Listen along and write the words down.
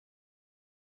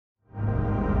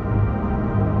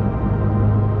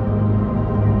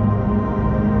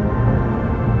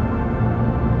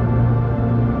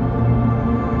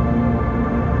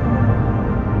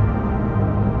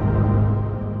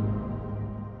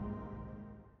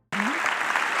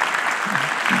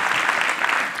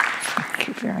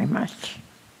very much.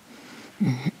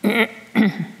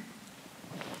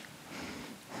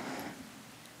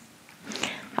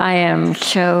 I am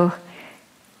so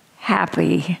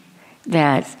happy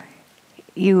that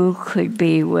you could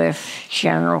be with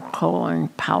General Colin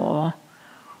Powell,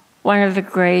 one of the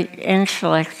great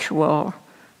intellectual,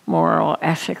 moral,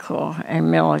 ethical, and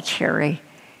military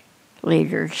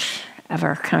leaders of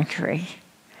our country.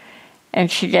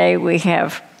 And today we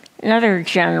have another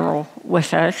general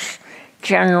with us,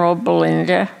 General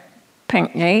Belinda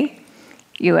Pinckney,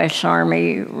 U.S.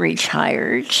 Army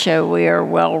retired, so we are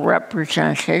well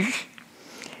represented.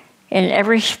 In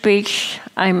every speech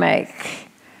I make,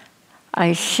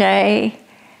 I say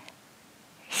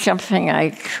something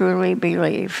I truly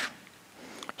believe.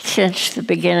 Since the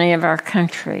beginning of our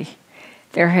country,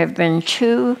 there have been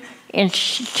two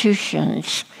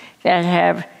institutions that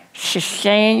have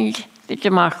sustained the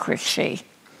democracy.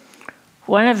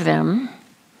 One of them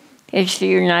is the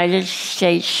United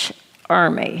States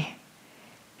Army,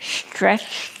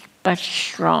 stretched but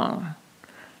strong.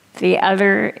 The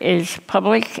other is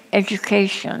public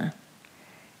education,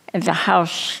 and the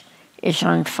house is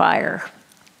on fire.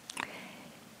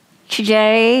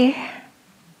 Today,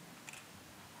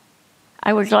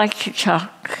 I would like to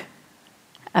talk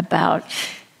about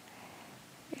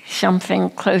something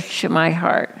close to my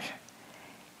heart,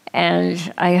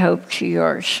 and I hope to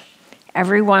yours.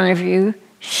 Every one of you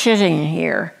sitting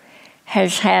here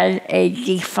has had a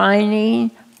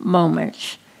defining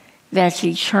moment that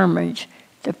determined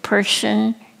the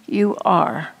person you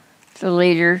are, the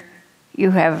leader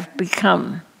you have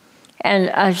become. And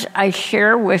as I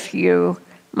share with you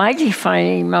my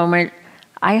defining moment,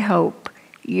 I hope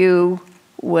you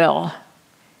will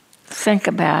think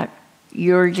about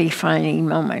your defining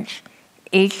moment.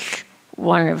 Each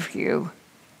one of you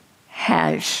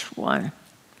has one.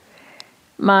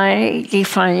 My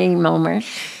defining moment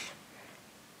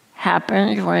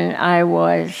happened when I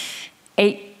was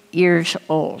 8 years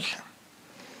old.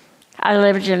 I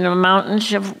lived in the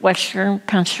mountains of western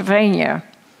Pennsylvania,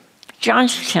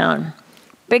 Johnstown,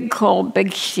 big coal,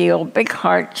 big steel, big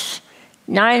hearts.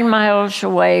 9 miles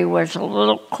away was a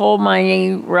little coal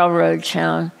mining railroad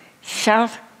town,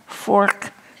 South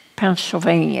Fork,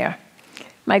 Pennsylvania.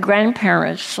 My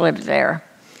grandparents lived there.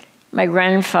 My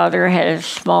grandfather had a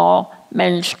small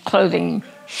men's clothing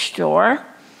store,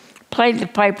 played the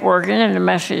pipe organ in the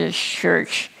Methodist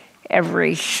church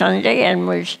every Sunday, and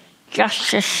was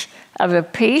justice of the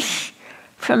peace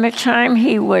from the time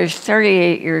he was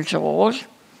 38 years old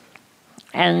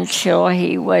until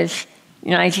he was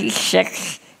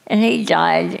 96, and he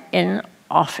died in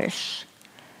office.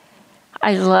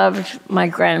 I loved my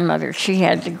grandmother. She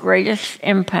had the greatest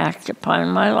impact upon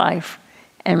my life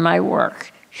and my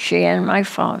work, she and my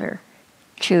father,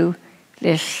 to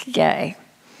this day.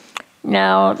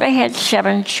 Now, they had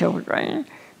 7 children,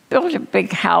 built a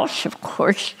big house. Of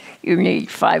course, you need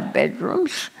 5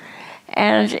 bedrooms.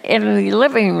 And in the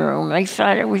living room, they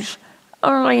thought it was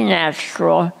only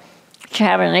natural to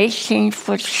have an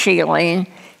 18-foot ceiling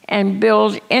and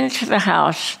build into the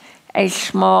house a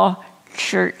small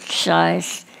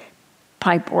church-sized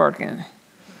pipe organ.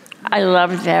 I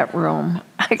loved that room.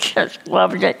 I just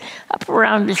loved it. Up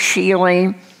around the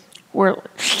ceiling were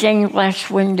stained glass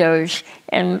windows,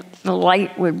 and the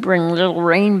light would bring little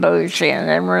rainbows in.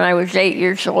 And when I was 8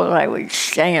 years old, I would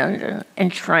stand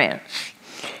entranced.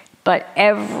 But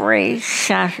every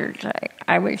Saturday,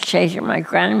 I would say to my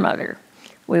grandmother,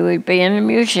 we would be in the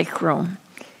music room,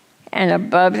 and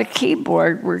above the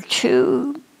keyboard were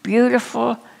 2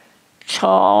 beautiful,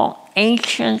 tall,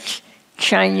 ancient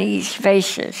Chinese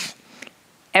vases.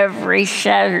 Every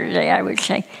Saturday, I would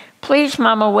say, please,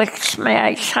 Mama Wicks, may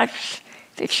I touch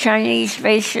the Chinese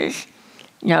vases?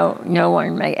 No, no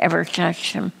one may ever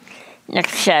touch them.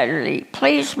 Next Saturday,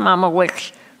 please, Mama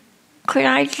Wicks, could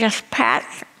I just pat?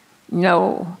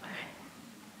 No.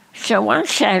 So one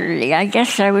Saturday, I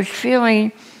guess I was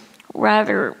feeling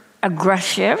rather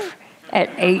aggressive at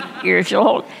 8 years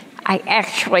old. I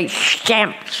actually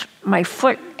stamped my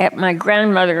foot at my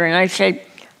grandmother, and I said,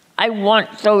 I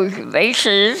want those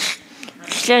vases.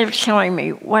 Instead of telling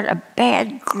me what a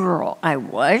bad girl I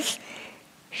was,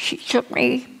 she took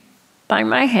me by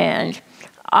my hand.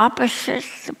 Opposite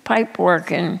the pipe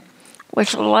organ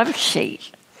was a love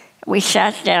seat. We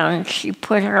sat down, and she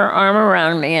put her arm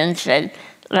around me and said,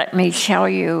 let me tell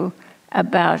you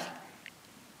about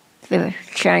the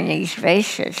Chinese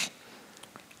vases.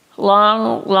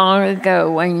 Long, long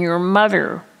ago, when your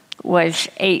mother was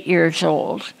 8 years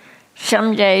old,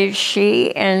 some days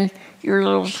she and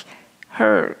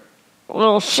her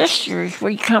little sisters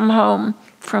would come home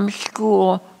from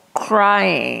school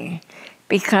crying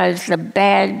because the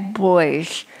bad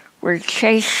boys were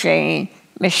chasing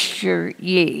Mr.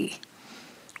 Yi.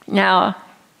 Now,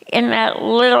 in that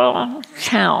little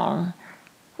town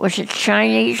was a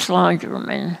Chinese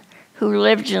laundryman who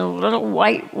lived in a little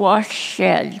whitewashed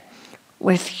shed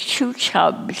with 2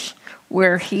 tubs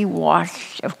where he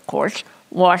washed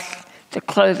the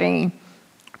clothing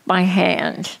by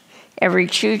hand. Every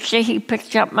Tuesday he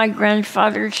picked up my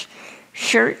grandfather's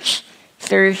shirts.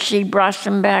 Thursday he brought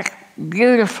them back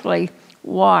beautifully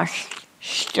washed,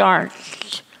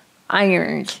 starched,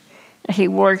 ironed. He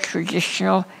wore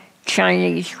traditional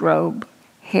Chinese robe,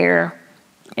 hair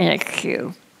in a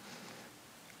queue.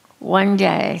 One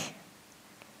day,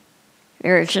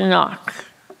 there is a knock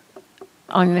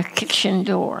on the kitchen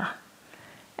door,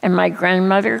 and my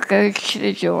grandmother goes to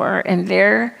the door, and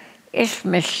there is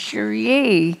Mr.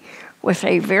 Yi with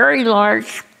a very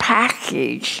large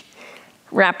package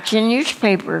wrapped in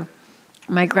newspaper.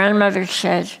 My grandmother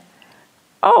said,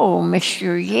 "Oh,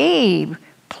 Mr. Yi,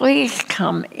 please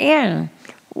come in.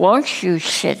 Won't you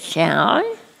sit down?"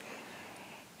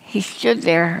 He stood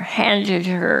there, handed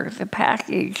her the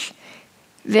package.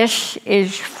 "This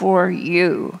is for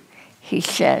you," he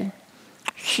said.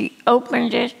 She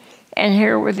opened it, and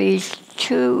here were these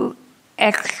 2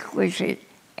 exquisite,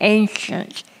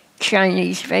 ancient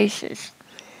Chinese vases.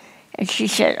 And she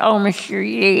said, "Oh, Mr.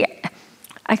 Yi,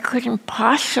 I couldn't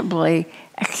possibly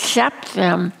accept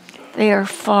them. They are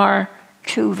far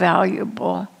too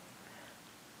valuable."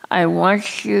 "I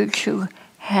want you to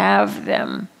have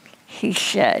them," he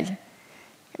said.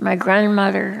 My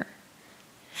grandmother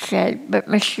said, "But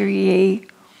Mr. Yi,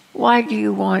 why do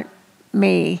you want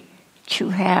me to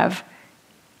have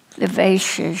the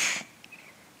vases?"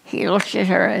 He looked at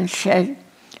her and said,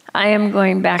 "I am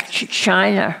going back to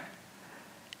China.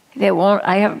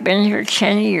 I have been here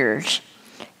 10 years.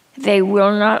 They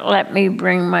will not let me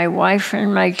bring my wife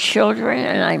and my children,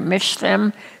 and I miss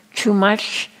them too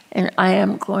much, and I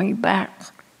am going back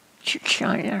to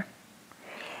China.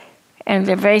 And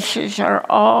the vases are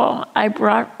all I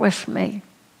brought with me,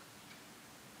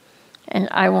 and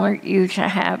I want you to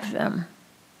have them."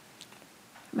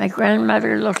 My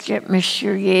grandmother looked at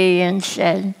Mr. Yi and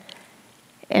said,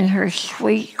 in her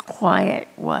sweet, quiet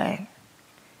way,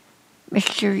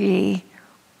 "Mr. Yi,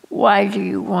 why do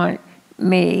you want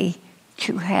me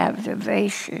to have the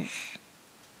vases?"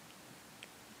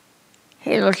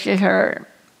 He looked at her.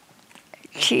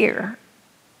 A tear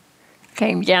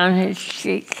came down his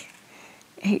cheek.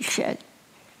 He said,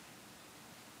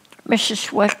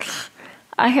 "Mrs. Wicks,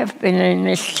 I have been in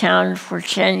this town for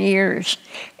 10 years,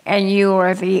 and you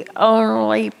are the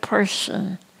only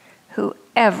person who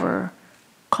ever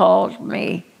called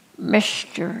me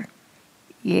Mr.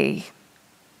 Yi."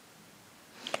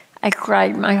 I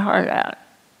cried my heart out.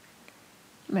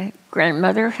 My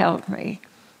grandmother held me.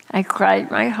 I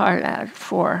cried my heart out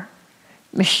for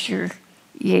Mr.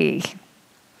 Yi.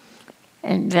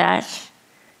 And that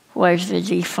was the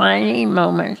defining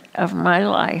moment of my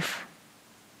life.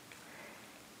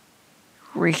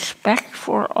 Respect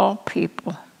for all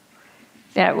people.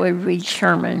 That would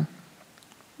determine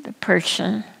the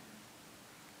person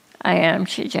I am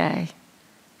today,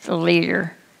 the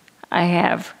leader I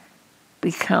have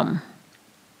become.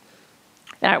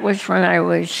 That was when I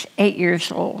was 8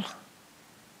 years old.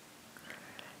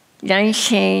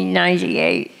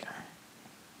 1998,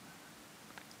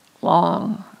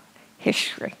 long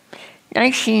history.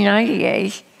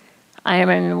 1998, I am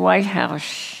in the White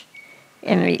House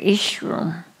in the East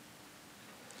Room.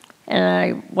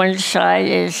 And one side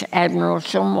is Admiral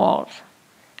Zumwalt.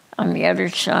 On the other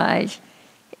side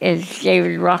is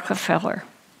David Rockefeller.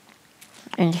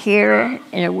 And here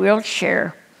in a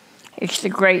wheelchair is the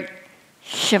great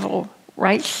civil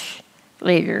rights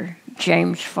leader,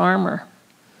 James Farmer.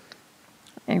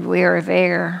 And we are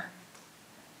there,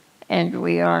 and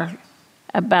we are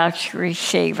about to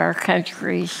receive our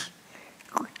country's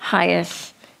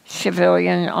highest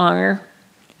civilian honor,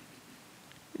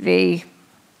 the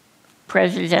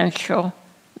Presidential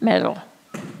Medal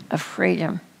of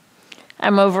Freedom.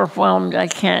 I'm overwhelmed. I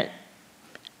can't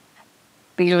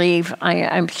believe,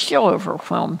 I'm still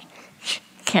overwhelmed.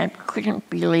 Couldn't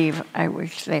believe I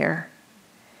was there.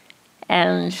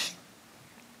 And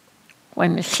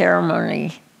when the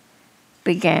ceremony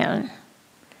began,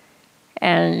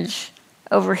 and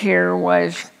over here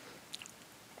was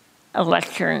a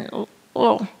lectern, a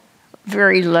little,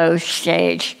 very low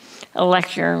stage, a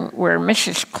lectern where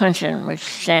Mrs. Clinton was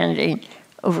standing,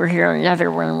 over here another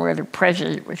one where the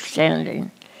president was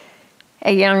standing.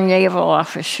 A young naval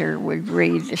officer would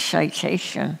read the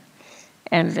citation,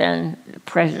 and then the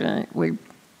president would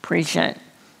present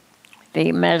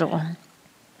the medal.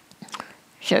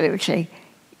 So they would say,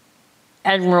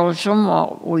 Admiral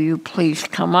Zumwalt, will you please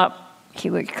come up? He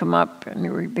would come up, and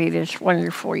there would be this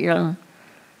wonderful young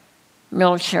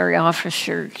military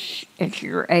officer at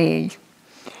your age.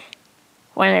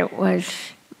 When it was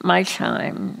my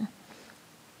time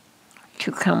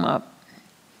to come up,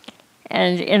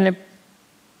 and in a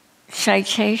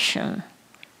citation,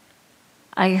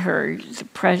 I heard the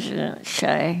president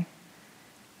say,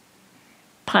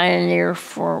 pioneer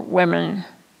for women,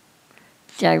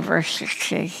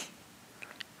 diversity,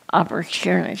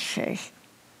 opportunity.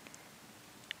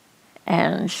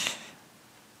 And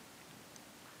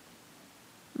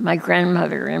my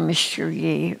grandmother and Mr.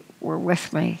 Yi were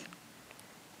with me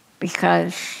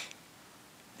because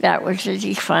that was a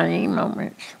defining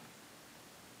moment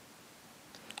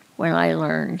when I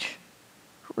learned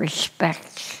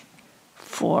respect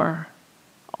for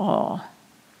all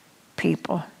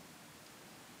people.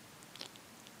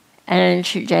 And in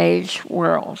today's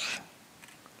world,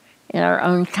 in our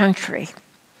own country,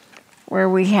 where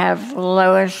we have the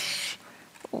lowest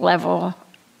level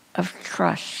of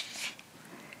trust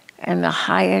and the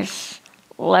highest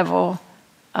level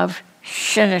of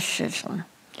cynicism,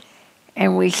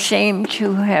 and we seem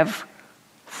to have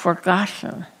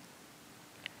forgotten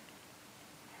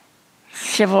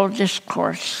civil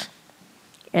discourse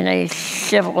in a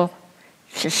civil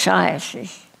society.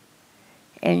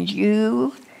 And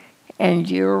you and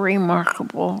your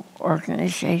remarkable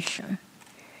organization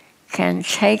can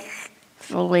take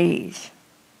the lead.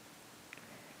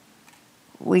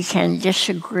 We can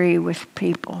disagree with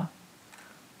people.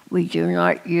 We do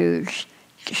not use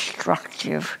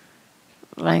destructive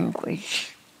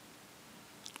language.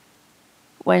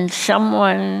 When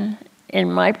someone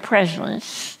in my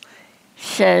presence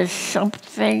says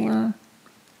something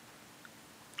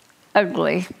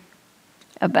ugly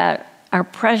about our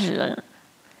president,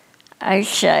 I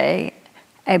say,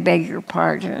 I beg your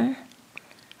pardon.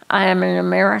 I am an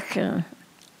American,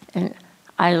 and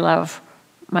I love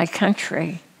my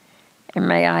country. And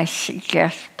may I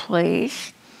suggest,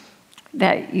 please,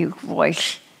 that you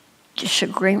voice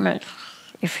disagreement,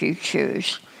 if you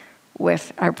choose,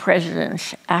 with our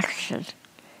president's action,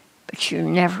 but you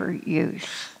never use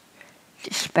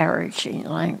disparaging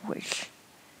language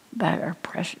about our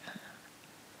president.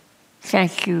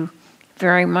 Thank you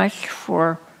very much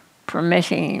for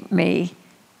permitting me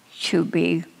to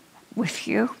be with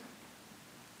you.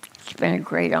 It's been a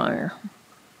great honor.